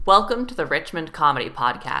Welcome to the Richmond Comedy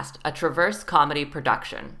Podcast, a Traverse comedy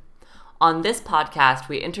production. On this podcast,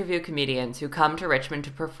 we interview comedians who come to Richmond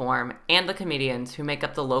to perform and the comedians who make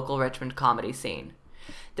up the local Richmond comedy scene.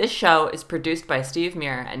 This show is produced by Steve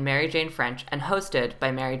Muir and Mary Jane French and hosted by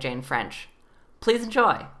Mary Jane French. Please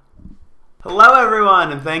enjoy. Hello,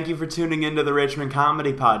 everyone, and thank you for tuning into the Richmond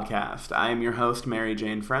Comedy Podcast. I am your host, Mary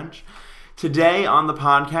Jane French. Today on the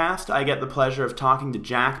podcast, I get the pleasure of talking to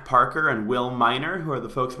Jack Parker and Will Miner, who are the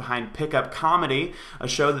folks behind Pickup Comedy, a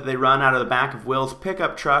show that they run out of the back of Will's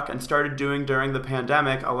pickup truck and started doing during the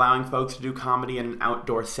pandemic, allowing folks to do comedy in an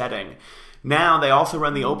outdoor setting. Now, they also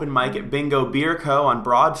run the open mic at Bingo Beer Co. on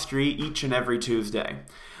Broad Street each and every Tuesday.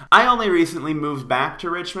 I only recently moved back to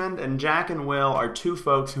Richmond, and Jack and Will are two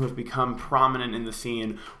folks who have become prominent in the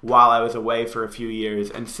scene while I was away for a few years,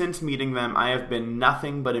 and since meeting them, I have been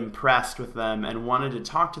nothing but impressed with them and wanted to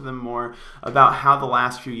talk to them more about how the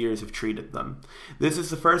last few years have treated them. This is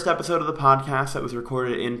the first episode of the podcast that was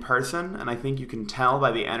recorded in person, and I think you can tell by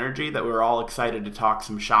the energy that we're all excited to talk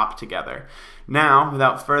some shop together. Now,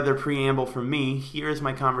 without further preamble from me, here's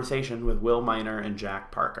my conversation with Will Miner and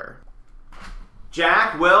Jack Parker.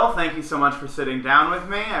 Jack, Will, thank you so much for sitting down with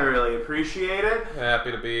me. I really appreciate it.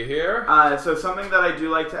 Happy to be here. So something that I do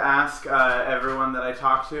like to ask everyone that I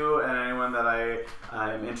talk to and anyone that I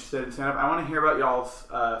am interested in stand-up, I want to hear about y'all's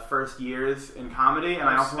first years in comedy, and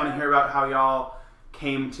I also want to hear about how y'all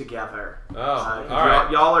came together. All right.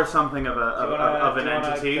 Y'all are something of an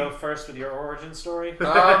entity. Go first with your origin story.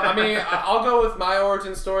 I'll go with my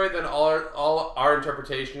origin story, then all our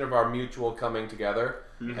interpretation of our mutual coming together.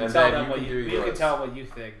 You and can then you can tell what you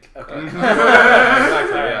think. Okay.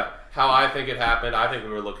 Exactly. Yeah. How I think it happened. I think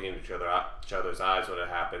we were looking in each other's eyes when it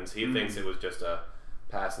happens. He thinks it was just a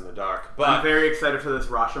pass in the dark. But I'm very excited for this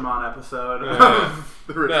Rashomon episode. I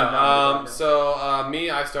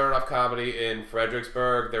started off comedy in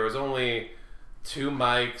Fredericksburg. There was only 2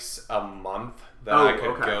 mics a month that I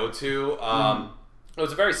could go to. It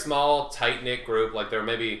was a very small, tight-knit group. Like, there were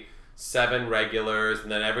maybe 7 regulars,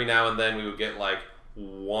 and then every now and then we would get, like,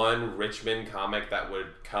 1 Richmond comic that would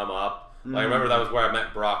come up. Like, I remember that was where I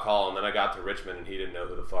met Brock Hall, and then I got to Richmond, and he didn't know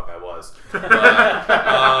who the fuck I was. But,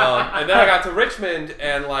 and then I got to Richmond,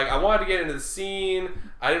 and, like, I wanted to get into the scene.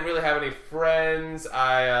 I didn't really have any friends.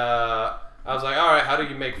 I was like, all right, how do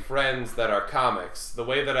you make friends that are comics? The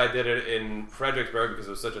way that I did it in Fredericksburg, because it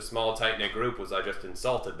was such a small, tight-knit group, was I just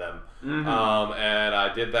insulted them. And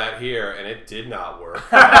I did that here, and it did not work. People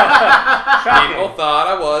thought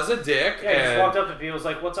I was a dick. Yeah, he just walked up to people and was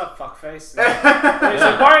like, what's up, fuckface? And he's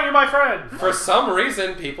like, why aren't you my friend? For some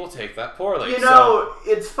reason, people take that poorly. You know,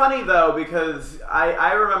 it's funny, though, because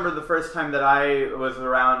I remember the first time that I was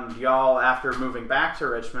around y'all after moving back to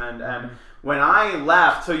Richmond, and when I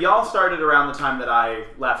left, so y'all started around the time that I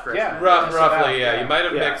left Richmond. Yeah, roughly, yeah. You might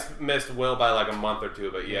have missed Will by like a month or 2,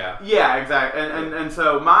 but yeah. Yeah, exactly. And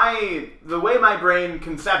so the way my brain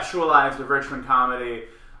conceptualized of Richmond comedy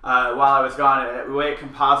while I was gone, the way it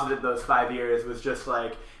composited those 5 years was just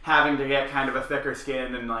like having to get kind of a thicker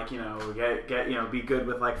skin and like, get be good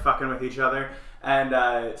with like fucking with each other.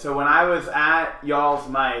 And so when I was at y'all's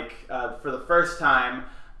mic for the first time,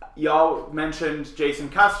 y'all mentioned Jason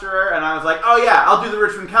Custerer, and I was like, oh yeah, I'll do the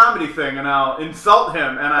Richmond comedy thing, and I'll insult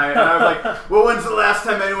him. And I was like, well, when's the last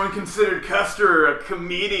time anyone considered Custerer a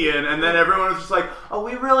comedian? And then everyone was just like, oh,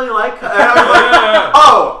 we really like Custerer. And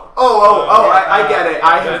I was like, I get it.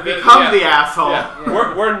 I have become the asshole.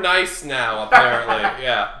 Yeah. We're nice now, apparently.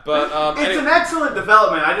 Yeah, but it's an excellent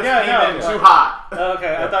development. I just came in too hot.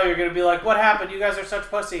 Okay, I thought you were gonna be like, what happened? You guys are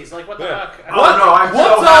such pussies. Like, what the fuck?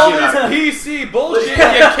 What's all this PC bullshit?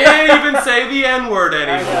 You can't even say the N-word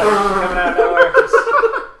anymore. Coming out of nowhere.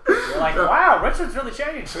 You're like, wow, Richmond's really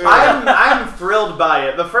changed. I'm thrilled by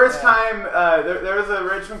it. The first time there was a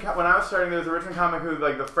Richmond when I was starting, there was a Richmond comic who,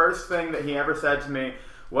 like, the first thing that he ever said to me.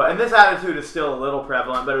 Well, and this attitude is still a little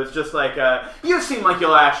prevalent, but it was just like, you seem like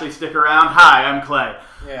you'll actually stick around. Hi, I'm Clay.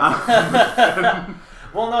 Yeah.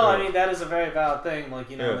 Well, no, I mean, that is a very valid thing. Like,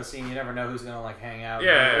 in the scene, you never know who's going to, like, hang out.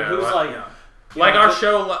 Like our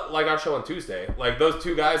show on Tuesday. Like, those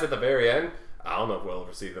 2 guys at the very end, I don't know if we'll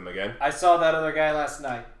ever see them again. I saw that other guy last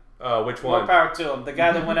night. Which one? More power to him. The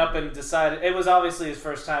guy that went up and decided... It was obviously his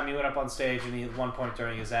first time. He went up on stage, and at one point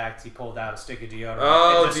during his act, he pulled out a stick of deodorant.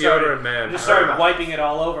 Oh, deodorant, man. Just started wiping it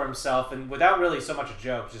all over himself, and without really so much a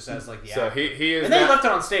joke, just as, like, the So act. he is... And then he left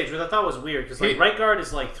it on stage, which I thought was weird, because, like, right guard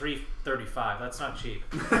is, like, 3 $35. That's not cheap.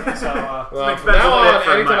 So, well, from now on,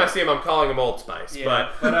 anytime I see him, I'm calling him Old Spice. Yeah,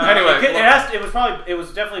 but anyway, it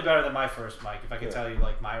was definitely better than my first mic. If I could tell you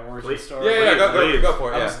like my origin story. Yeah, go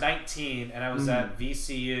for it. I was 19 and I was at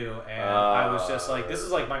VCU and I was just like, this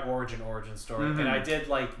is like my origin story. And I did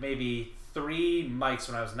like maybe 3 mics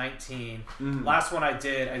when I was 19. Last one I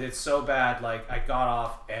did so bad, like I got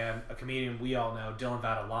off, and a comedian we all know, Dylan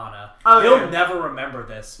Vadalana, he'll never remember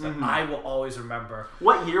this, but I will always remember.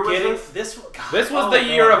 What year was this? This was the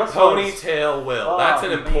year of Ponytail Will. That's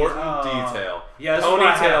an important detail. Yeah, this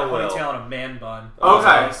Ponytail Will. Ponytail and a man bun.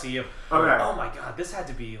 Okay. Okay. Oh my god, this had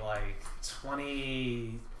to be like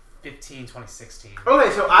 2015, 2016. Okay,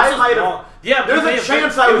 so I might have. Yeah, there's a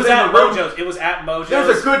chance I was in the room. Mojo's. It was at Mojo's.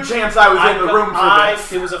 There's a good chance I was in the room for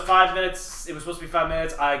this. It was 5 minutes. It was supposed to be 5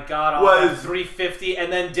 minutes. I got off at 3:50,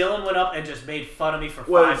 and then Dylan went up and just made fun of me for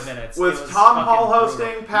 5 minutes. Was Tom Hall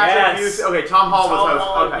hosting? Patrick Busey? Okay, Tom Hall was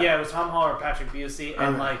hosting. Okay. Yeah, it was Tom Hall or Patrick Busey,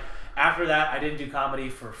 and like. After that, I didn't do comedy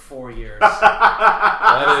for 4 years.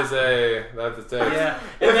 That's a take. Yeah,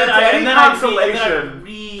 and then I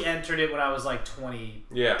re-entered it when I was like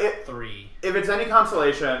 23. If it's any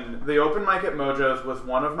consolation, the open mic at Mojo's was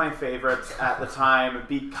one of my favorites at the time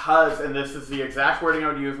because, and this is the exact wording I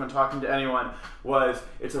would use when talking to anyone,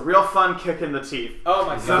 it's a real fun kick in the teeth. Oh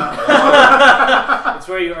my god! It's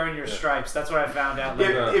where you earn your stripes. That's what I found out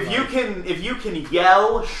later. If you can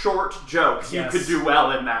yell short jokes, you could do well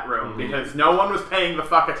in that room because no one was paying the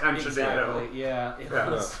fuck attention to you. Yeah, it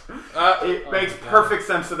was. It makes perfect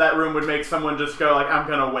sense that that room would make someone just go like, "I'm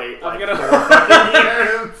gonna wait." I'm gonna 4 fucking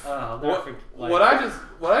years. What I just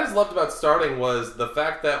loved about starting was the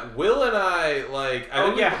fact that Will and I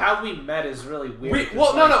how we met is really weird.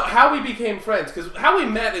 How we became friends, because how we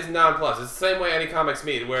met is non-plus. It's the same way any comics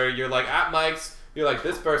meet, where you're like at mics, you're like,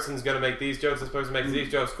 this person's gonna make these jokes, this person makes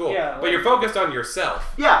these jokes, cool. Yeah, but you're focused on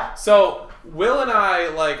yourself. Yeah. So Will and I,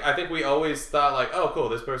 I think we always thought like, oh cool,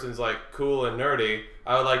 this person's like cool and nerdy,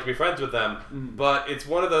 I would like to be friends with them. But it's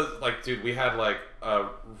one of those, dude, we had a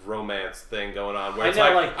romance thing going on where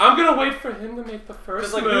I'm gonna wait for him to make the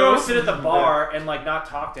first move. We would always sit at the bar and not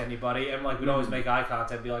talk to anybody, and we'd always make eye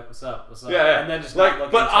contact and be like, what's up? Yeah. And then just not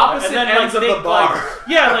look but at opposite ends of the bar. Opposite.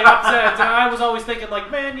 And I was always thinking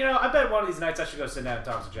man, I bet one of these nights I should go sit down and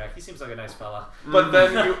talk to Jack. He seems like a nice fella. But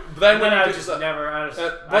then I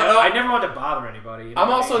never wanted to bother anybody.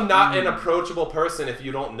 I'm also not an approachable person if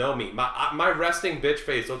you don't know me. My resting bitch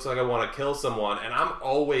face looks like I want to kill someone, and I'm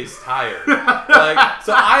always tired.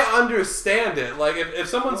 So I understand it. If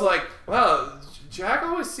someone's like, well, Jack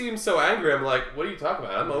always seems so angry, I'm like, what are you talking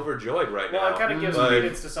about? I'm overjoyed right now. Well, it kind of gives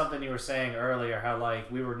credence to something you were saying earlier, how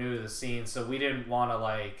we were new to the scene, so we didn't want to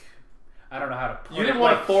I don't know how to put it. You didn't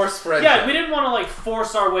want to force friendship. Yeah, we didn't want to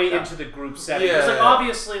force our way into the group setting. Because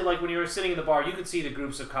obviously, when you were sitting in the bar, you could see the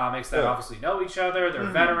groups of comics that obviously know each other. They're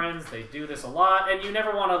veterans. They do this a lot, and you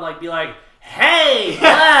never want to be like, hey,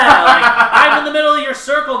 I'm in the middle of your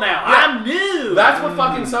circle now. Yeah. I'm new. That's what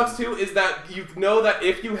fucking sucks too, is that you know that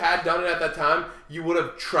if you had done it at that time, you would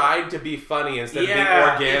have tried to be funny instead of being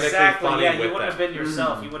organically funny with them. Yeah, you wouldn't have been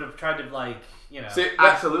yourself. You would have tried to See,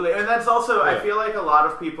 absolutely. And that's also, I feel like a lot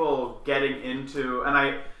of people getting into, and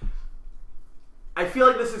I feel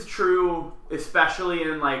like this is true, especially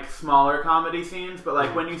in smaller comedy scenes.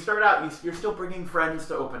 But when you start out, you're still bringing friends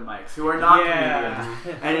to open mics who are not comedians,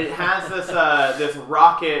 and it has this this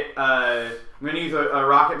rocket. I'm going to use a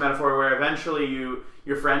rocket metaphor where eventually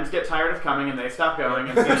your friends get tired of coming and they stop going,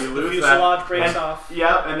 and so you lose the fuselage breaks off.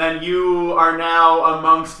 Yep, and then you are now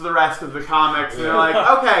amongst the rest of the comics, and they're like,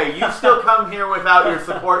 okay, you still come here without your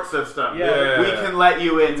support system. We can let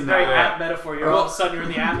you in. It's a very apt metaphor. All of a sudden you're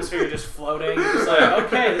in the atmosphere, you're just floating. You're just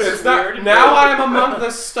okay, this is weird. Now I am among the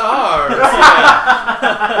stars.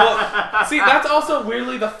 Well, see, that's also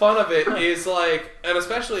weirdly the fun of it is and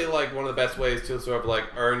especially one of the best ways to sort of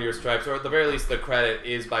earn your stripes, or at the very least the credit,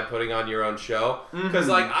 is by putting on your own show. Because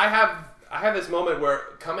I have this moment where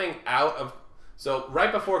coming out of, so right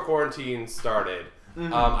before quarantine started,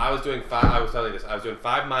 I was doing 5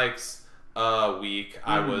 mics a week.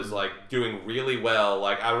 I was doing really well.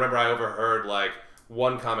 I remember I overheard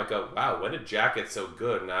one comic go, wow, when did Jack get so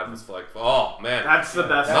good? And I was like, oh man, that's the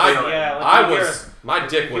best. My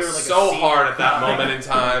dick was so hard at that moment in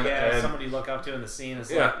time. And somebody you look up to in the scene is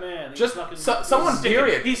man, just someone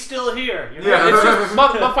period. He's still here. It's just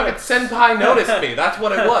motherfucking senpai noticed me. That's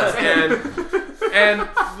what it was. And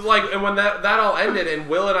when that all ended, and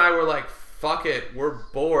Will and I were like, fuck it, we're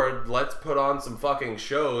bored. Let's put on some fucking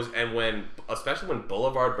shows. And especially when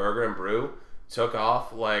Boulevard Burger and Brew took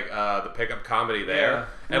off the pickup comedy there,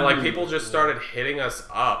 and people just started hitting us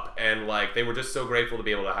up, and they were just so grateful to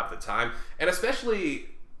be able to have the time, and especially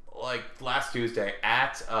like last Tuesday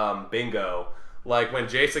at Bingo, like when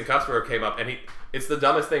Jason Cuthbert came up, and it's the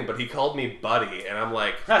dumbest thing, but he called me buddy, and I'm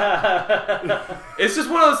like, it's just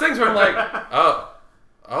one of those things where I'm like, oh.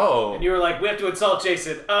 And you were like, we have to insult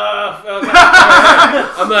Jason. Okay.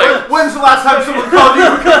 I'm like, when's the last time someone called you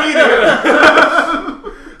a comedian?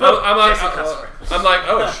 I'm like,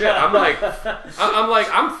 oh shit.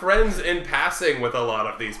 I'm friends in passing with a lot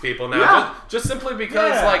of these people now, just simply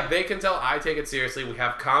because like they can tell I take it seriously. We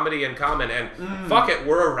have comedy in common, and fuck it,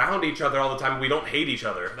 we're around each other all the time. We don't hate each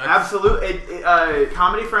other. Absolutely.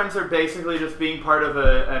 Comedy friends are basically just being part of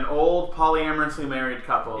an old polyamorously married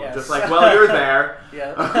couple. Yes. Just like, well, you're there.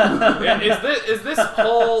 Is this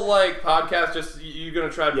whole like podcast just you gonna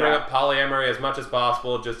try to bring up polyamory as much as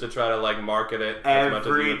possible, just to try to like market it as much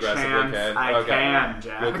as you aggressively can? I can,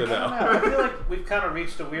 Jack. Good to know. I feel like we've kind of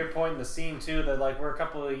reached a weird point in the scene too, that like we're a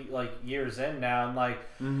couple of like years in now, and like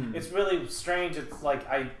it's really strange. It's like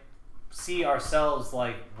I see ourselves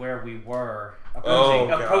like where we were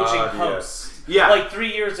approaching hosts. Yeah. Like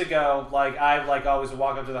 3 years ago, like I like always would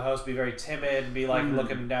walk up to the host, be very timid, and be like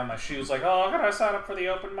looking down my shoes, like, oh, I'm gonna sign up for the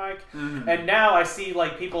open mic. And now I see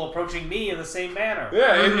like people approaching me in the same manner.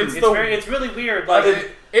 Yeah, it's really weird.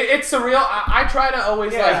 Like it's surreal. I try to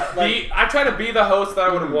always I try to be the host that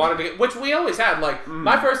I would have wanted to get, which we always had. Like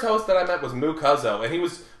my first host that I met was Moo Cuzzo, and he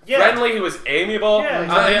was friendly, he was amiable. Yeah,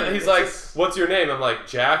 exactly. He's like, what's your name? I'm like,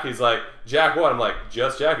 Jack. He's like, Jack what? I'm like,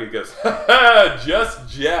 just Jack. He goes, just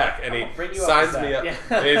Jack. And he signs me up. Yeah.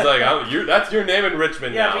 And he's like, that's your name in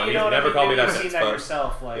Richmond now. But He's never called me that since. You've seen that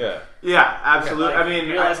yourself, like. Yeah, absolutely. Like, I mean,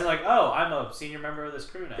 realizing like, oh, I'm a senior member of this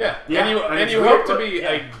crew now. And you hope to be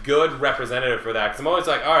a good representative for that. Because I'm always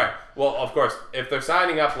like, all right, well, of course, if they're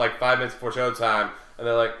signing up like 5 minutes before showtime, and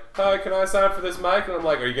they're like, hi, can I sign up for this mic? And I'm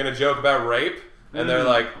like, are you going to joke about rape? And they're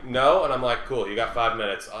like, no. And I'm like, cool, you got 5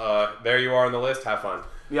 minutes. There you are on the list. Have fun.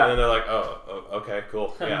 Yeah. And then they're like, oh, okay,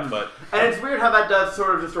 cool. Yeah, but... And it's weird how that does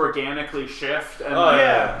sort of just organically shift. And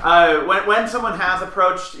when someone has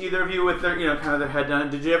approached either of you with their, kind of their head down,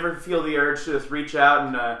 did you ever feel the urge to just reach out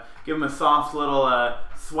and give them a soft little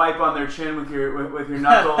swipe on their chin with your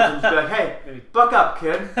knuckles and just be like, hey, buck up,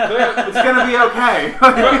 kid. It's gonna be okay.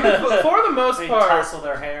 For the most part, tussle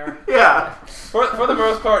their hair. Yeah. For the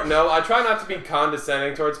most part, no. I try not to be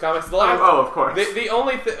condescending towards comics. Of course. The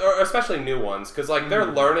only or especially new ones, because like they're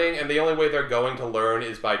learning, and the only way they're going to learn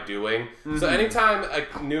is by doing. So anytime a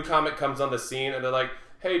new comic comes on the scene and they're like,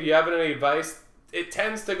 hey, do you have any advice? It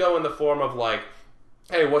tends to go in the form of like,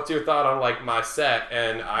 hey, what's your thought on like my set?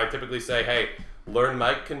 And I typically say, hey, learn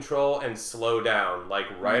mic control and slow down. Like,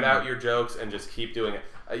 write out your jokes and just keep doing it.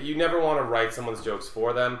 You never want to write someone's jokes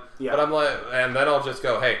for them. Yeah. But I'm like, and then I'll just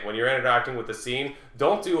go, hey, when you're interacting with the scene,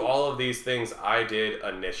 don't do all of these things I did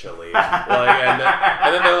initially. And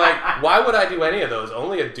then they're like, why would I do any of those?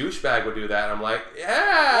 Only a douchebag would do that. And I'm like,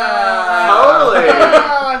 totally.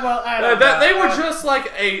 They were just like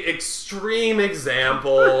a extreme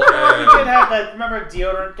example. You did have that. Remember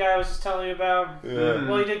deodorant guy I was just telling you about? Yeah.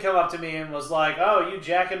 Well, he did come up to me and was like, "Oh, you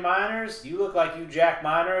jacking minors? You look like you jack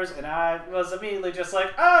minors." And I was immediately just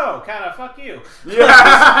like, "Oh, kind of fuck you." Yeah.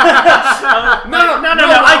 No.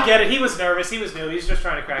 I get it. He was nervous. He was new. He was just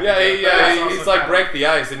trying to crack. He's like, break the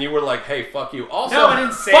ice, and you were like, "Hey, fuck you." Also, no, I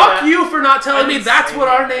didn't say fuck that. you for not telling me that's what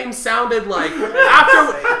our name sounded like.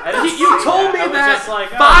 After you told me that like,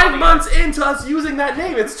 5 months into us using that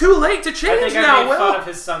name, it's too late to change I think now. I made fun of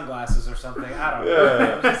his sunglasses or something. I don't know.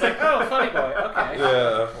 I was just like, "Oh, funny boy." Okay.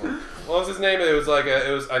 Yeah. What was his name? It was like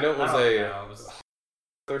I know it was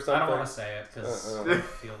or something. I don't want to say it because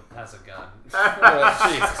Field has a gun.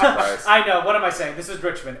 Jesus Christ. I know. What am I saying? This is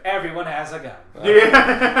Richmond. Everyone has a gun. No.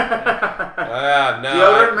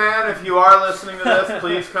 Deodorant Man, if you are listening to this,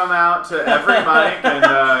 please come out to every mic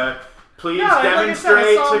and please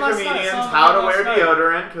demonstrate to comedians how to wear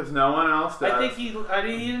deodorant because no one else does. I think he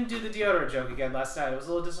didn't do the deodorant joke again last night. I was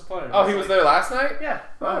a little disappointed. Oh, he was there last night? Yeah.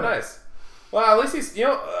 Oh, nice. Well, at least he's,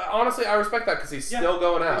 honestly, I respect that because he's still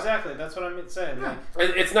going out. Exactly, that's what I'm saying. Yeah.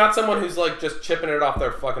 It's not someone who's like just chipping it off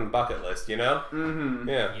their fucking bucket list, you know? Mm-hmm.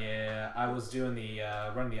 Yeah. Yeah, I was doing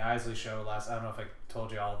running the Isley show last. I don't know if I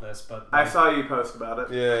told you all this, but I saw you post about it.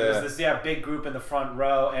 Yeah. There was this big group in the front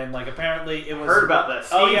row, and like apparently it was. Heard about this?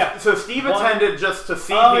 So Steve attended just to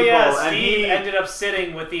see people. And Steve ended up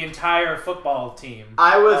sitting with the entire football team.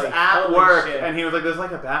 I was at work, and he was like, "There's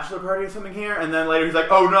like a bachelor party or something here," and then later he's like,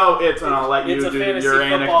 "Oh no, and I'll let you do your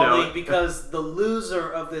anecdote." Football league because the loser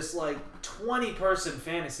of this like 20-person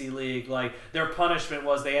fantasy league, like their punishment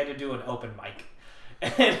was they had to do an open mic.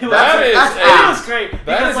 And it was, that is great.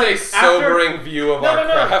 That is a sobering view of our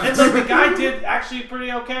craft. And like the guy did actually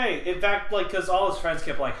pretty okay. In fact, like because all his friends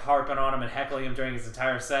kept like harping on him and heckling him during his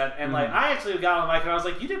entire set, and like I actually got on the mic and I was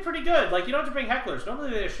like, "You did pretty good. Like you don't have to bring hecklers. Normally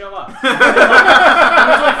they just show up." And, like, it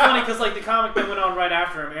was really funny because like the comic that went on right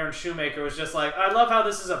after him, Aaron Shoemaker, was just like, "I love how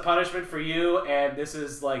this is a punishment for you, and this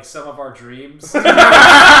is like some of our dreams." 20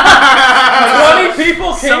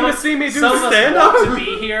 people came to see me do stand-up to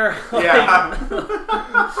be here. Like, Yeah. I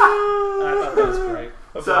thought that was great.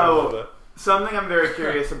 So, something I'm very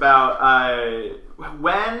curious about,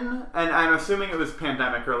 when, and I'm assuming it was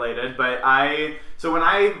pandemic related, but so when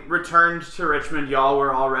I returned to Richmond, y'all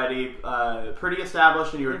were already pretty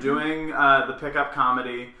established and you were doing the pickup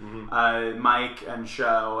comedy, mic and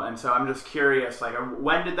show, and so I'm just curious, like,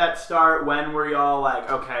 when did that start? When were y'all like,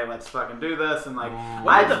 okay, let's fucking do this? And like,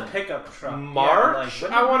 when did the pickup truck? March?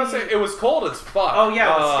 I want to say it was cold as fuck. Oh yeah,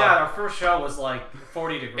 our first show was like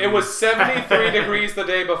 40 degrees. It was 73 degrees the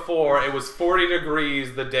day before. It was 40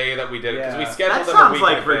 degrees the day that we did it because we scheduled that them a week sounds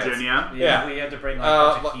like in advance. Virginia. Yeah, we had to bring like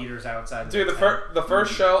a bunch of heaters outside. Dude, the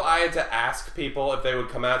first show I had to ask people if they would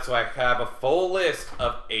come out so I could have a full list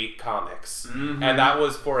of 8 comics, and that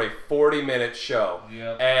was for a 40-minute show.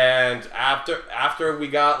 Yep. And after we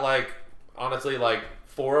got like honestly like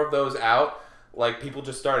 4 of those out, like people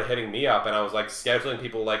just started hitting me up, and I was like scheduling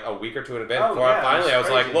people like a week or 2 in advance. I was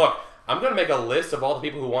like, look, I'm going to make a list of all the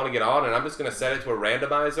people who want to get on, and I'm just going to set it to a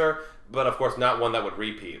randomizer, but of course not one that would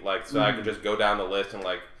repeat. Like, so I could just go down the list and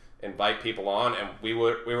like invite people on, and we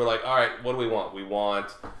were like, all right, what do we want? We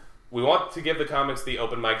want to give the comics the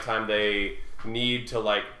open mic time they need to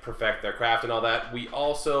like perfect their craft and all that. We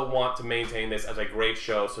also want to maintain this as a great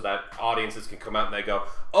show so that audiences can come out and they go,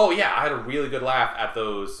 oh yeah, I had a really good laugh at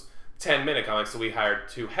those 10-minute comics. So we hired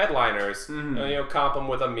 2 headliners, and, comp them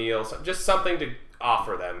with a meal, just something to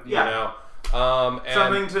offer them, you know. And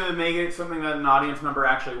something to make it something that an audience member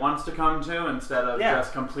actually wants to come to instead of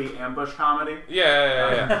just complete ambush comedy.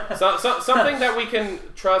 Yeah. So something that we can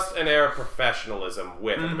trust an air of professionalism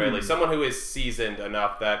with, at the very least. Someone who is seasoned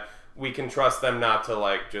enough that we can trust them not to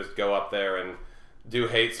like just go up there and do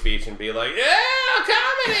hate speech and be like, yeah,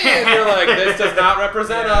 comedy, and you're like, this does not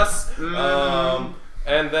represent us.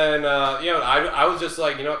 And then, I was just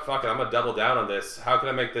like, you know what, fuck it, I'm going to double down on this. How can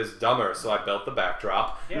I make this dumber? So I built the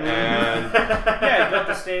backdrop. Yeah. And you built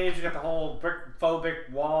the stage, you got the whole faux brick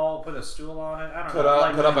wall, put a stool on it. I don't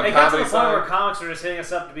know. Put up a comedy sign. It got to the point where comics were just hitting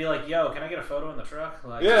us up to be like, yo, can I get a photo in the truck?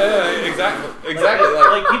 Like, exactly.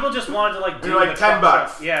 Like people just wanted to like do like the $10.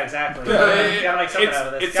 Truck. Yeah, exactly. You gotta make something out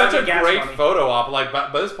of this. It's such a great photo op. Like, by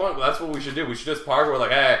this point, that's what we should do. We should just park. We're like,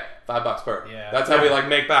 hey, $5 per. Yeah. That's how we like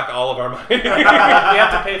make back all of our money. We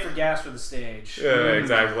have to pay for gas for the stage. Yeah,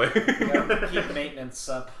 exactly. Keep maintenance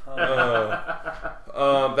up.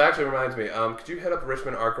 That actually reminds me. Could you head up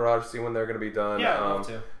Richmond Art Garage, see when they're going to be done? Yeah, I'd love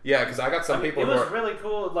to. Yeah, because I got some people. It was really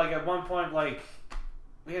cool. Like at one point, like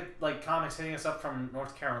we had like comics hitting us up from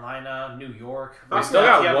North Carolina, New York. We still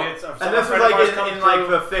got one. And this was like in like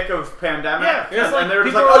the thick of pandemic. Yeah. And they were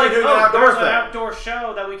just like, oh, you're doing an outdoor thing. There's an outdoor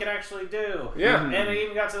show that we can actually do. Yeah. And it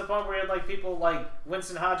even got to the point where we had like people like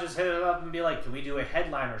Winston Hodges hit it up and be like, can we do a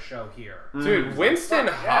headliner show here? Dude, Winston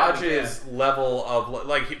Hodges' level of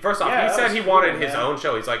like, first off, he said he wanted his own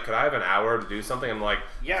show. He's like, could I have an hour to do something? I'm like,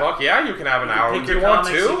 fuck yeah, you can have an hour. Do you want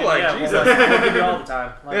to? Like, Jesus. We'll give you all the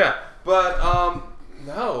time. Yeah. But,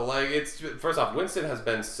 no, like it's first off, Winston has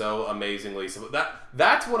been so amazingly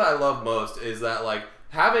that's what I love most is that like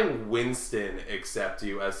having Winston accept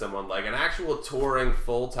you as someone like an actual touring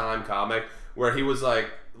full-time comic where he was like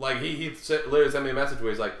he literally sent me a message where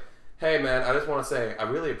he's like, hey man, I just want to say I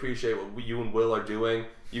really appreciate what you and Will are doing.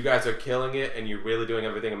 You guys are killing it and you're really doing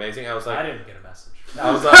everything amazing. I was like, I didn't get a message. I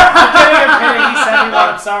was like, I'm kidding. He sent me one.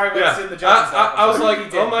 I'm sorry, but it's in the job. I was like,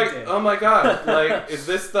 oh my god, like, is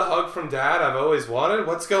this the hug from Dad I've always wanted?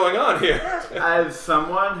 What's going on here? As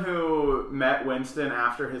someone who met Winston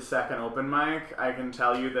after his second open mic, I can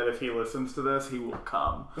tell you that if he listens to this, he will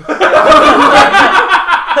come.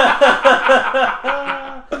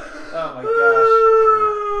 Oh my gosh.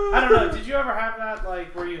 I don't know. Did you ever have that,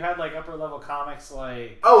 like, where you had, like, upper-level comics,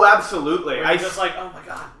 like... Oh, absolutely. I just like, oh my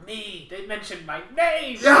god, me! They mentioned my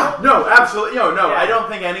name! Yeah, no, absolutely. No, Yeah. I don't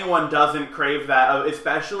think anyone doesn't crave that,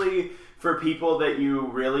 especially for people that you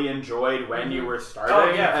really enjoyed when you were starting.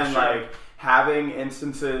 Oh, yeah, and, for sure. like, having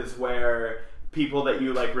instances where people that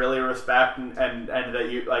you, like, really respect and that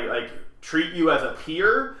you, like treat you as a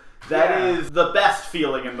peer... That is the best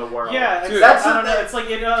feeling in the world. Yeah, dude, I don't know. It's like,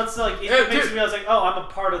 it makes me realize, like, oh, I'm a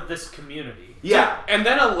part of this community. Yeah. Dude, and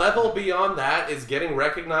then a level beyond that is getting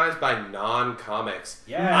recognized by non-comics.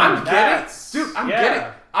 Yeah. I'm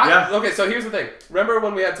getting Okay, so here's the thing. Remember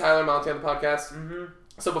when we had Tyler Monty on the podcast? Mm-hmm.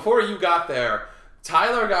 So before you got there,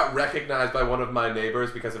 Tyler got recognized by one of my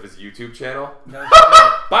neighbors because of his YouTube channel. No,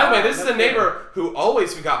 By the way, this is a neighbor who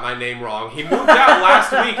always got my name wrong. He moved out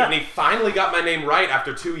last week and he finally got my name right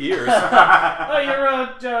after 2 years.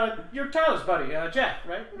 You're Tyler's buddy, Jack,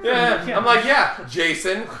 right? Yeah. I'm like, yeah,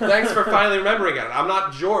 Jason. Thanks for finally remembering it. I'm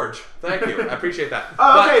not George. Thank you. I appreciate that.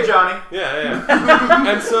 Oh, okay, Johnny. Yeah.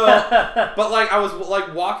 And so, but like I was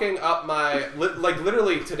like walking up my, like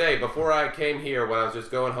literally today before I came here when I was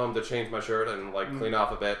just going home to change my shirt and like clean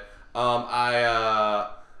off a bit.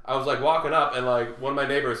 I was like walking up and like one of my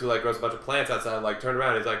neighbors who like grows a bunch of plants outside like turned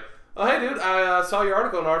around and he's like, oh hey dude, I saw your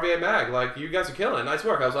article in RVA Mag, like you guys are killing it, nice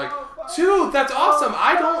work. I was like, dude, that's awesome.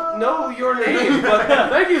 I don't know your name, but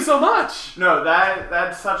thank you so much. No,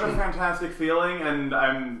 that's such a fantastic feeling, and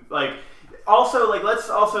I'm like, also like let's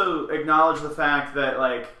also acknowledge the fact that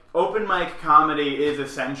like open mic comedy is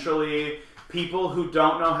essentially people who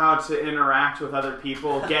don't know how to interact with other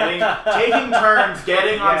people, taking turns,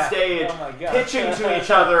 getting on stage, pitching to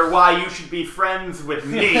each other why you should be friends with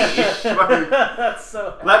me. That's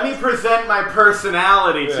so. Let me present my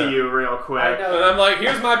personality to you real quick. And I'm like,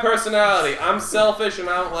 here's my personality. I'm selfish and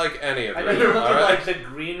I don't like any of it. I know you look at like the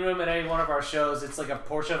green room at any one of our shows. It's like a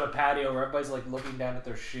portion of a patio where everybody's like looking down at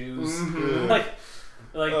their shoes,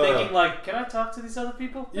 thinking like, can I talk to these other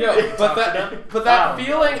people? Yeah, but that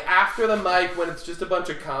feeling after the mic when it's just a bunch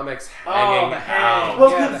of comics hanging out. Well,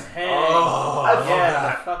 the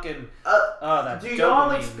hang. The fucking. That. Do you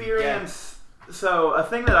all experience? So a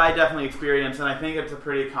thing that I definitely experience, and I think it's a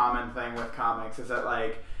pretty common thing with comics, is that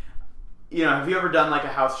like, you know, have you ever done like a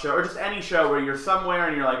house show or just any show where you're somewhere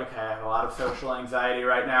and you're like, okay, I have a lot of social anxiety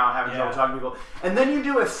right now, having trouble talking to people, and then you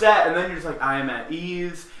do a set and then you're just like, I am at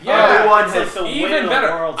ease. Yeah, everyone has like even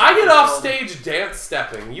better. I get off stage dance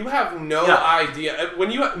stepping. You have no idea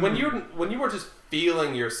when you were just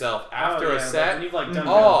feeling yourself after a set. Like, you've like done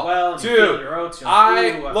well, and dude, your oats,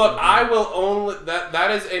 I will only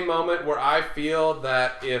that is a moment where I feel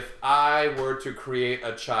that if I were to create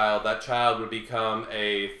a child, that child would become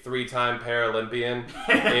a 3-time Paralympian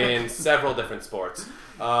in several different sports.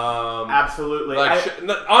 Absolutely. Like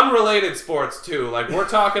unrelated sports too. Like we're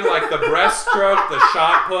talking like the breaststroke, the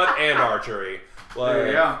shot put, and archery. Like, there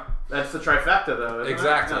you go. That's the trifecta, though. Isn't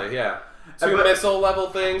exactly. it? Yeah. 2 missile level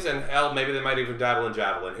things, and hell, maybe they might even dabble in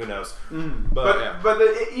javelin. Who knows?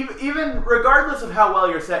 Even regardless of how well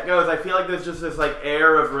your set goes, I feel like there's just this like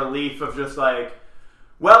air of relief of just like,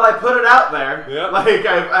 well, I put it out there. Yep. Like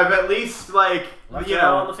I've at least like on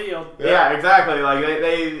the field. Yeah, exactly. Like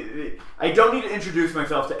they I don't need to introduce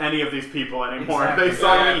myself to any of these people anymore. Exactly. They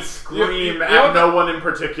saw me scream at no one in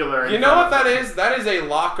particular. You know what that is? That is a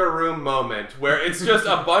locker room moment where it's just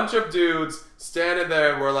a bunch of dudes standing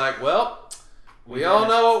there and we're like, well, we all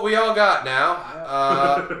know what we all got now.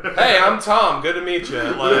 Hey, I'm Tom. Good to meet you.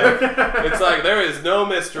 Like, it's like there is no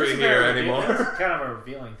mystery here anymore. It's kind of a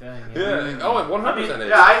revealing thing. Yeah. Oh, it 100% is.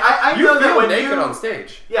 Yeah, I know that when naked on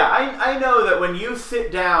stage. Yeah, I know that when you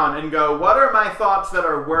sit down and go, what are my thoughts that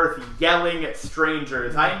are worth yelling at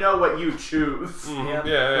strangers? I know what you choose. Mm-hmm.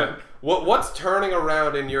 Yeah. What's turning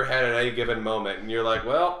around in your head at any given moment? And you're like,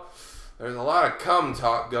 well, there's a lot of cum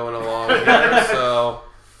talk going along here, so...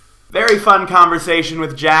 Very fun conversation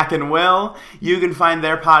with Jack and Will. You can find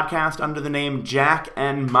their podcast under the name Jack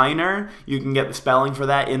and Minor. You can get the spelling for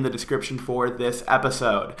that in the description for this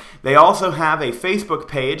episode. They also have a Facebook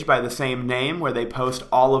page by the same name where they post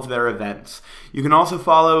all of their events. You can also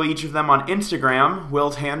follow each of them on Instagram.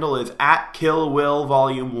 Will's handle is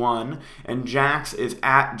 @KillWillVol1 and Jack's is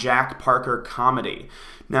 @JackParkerComedy.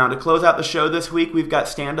 Now, to close out the show this week, we've got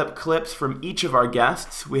stand-up clips from each of our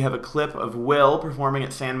guests. We have a clip of Will performing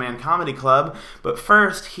at Sandman Comedy Club. But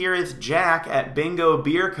first, here is Jack at Bingo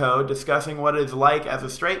Beer Co. discussing what it's like as a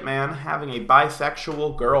straight man having a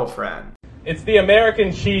bisexual girlfriend. It's the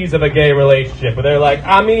American cheese of a gay relationship, where they're like,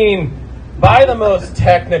 I mean, by the most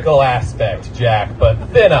technical aspect, Jack, but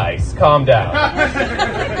thin ice, calm down.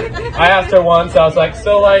 I asked her once, I was like,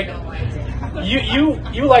 so, like...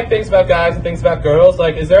 You like things about guys and things about girls.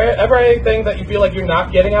 Like, is there ever anything that you feel like you're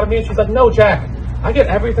not getting out of me? And she's like, no, Jack, I get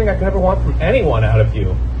everything I could ever want from anyone out of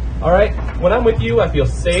you. All right? When I'm with you, I feel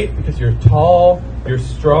safe because you're tall, you're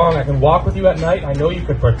strong. I can walk with you at night. I know you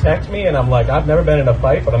could protect me. And I'm like, I've never been in a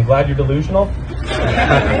fight, but I'm glad you're delusional.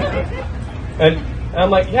 And I'm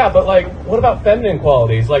like, yeah, but like, what about feminine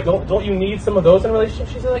qualities? Like, don't you need some of those in a relationship?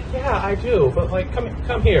 She's like, yeah, I do, but like,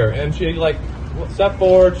 come here. And she like stepped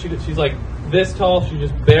forward. She's like this tall. She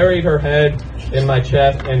just buried her head in my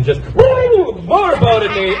chest and just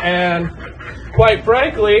motorboated me. And quite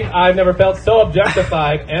frankly, I've never felt so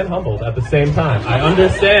objectified and humbled at the same time. I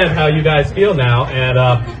understand how you guys feel now, and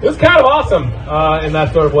it was kind of awesome in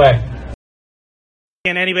that sort of way.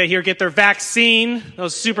 Can anybody here get their vaccine?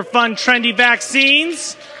 Those super fun, trendy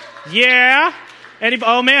vaccines? Yeah.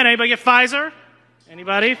 Anybody get Pfizer?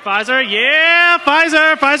 Anybody? Pfizer? Yeah,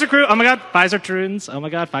 Pfizer crew. Oh my God, Pfizer twins. Oh my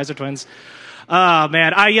God, Pfizer twins. Oh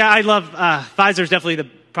man, I love Pfizer's definitely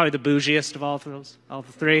probably the bougiest of all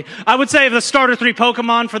the three. I would say the starter 3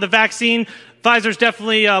 Pokemon for the vaccine. Pfizer's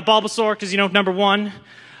definitely Bulbasaur because number 1.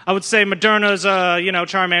 I would say Moderna's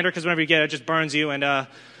Charmander because whenever you get it, it just burns you. And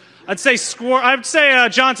I'd say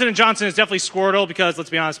Johnson & Johnson is definitely Squirtle because let's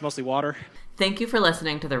be honest, mostly water. Thank you for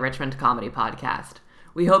listening to the Richmond Comedy Podcast.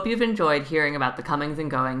 We hope you've enjoyed hearing about the comings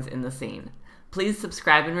and goings in the scene. Please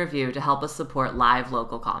subscribe and review to help us support live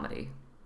local comedy.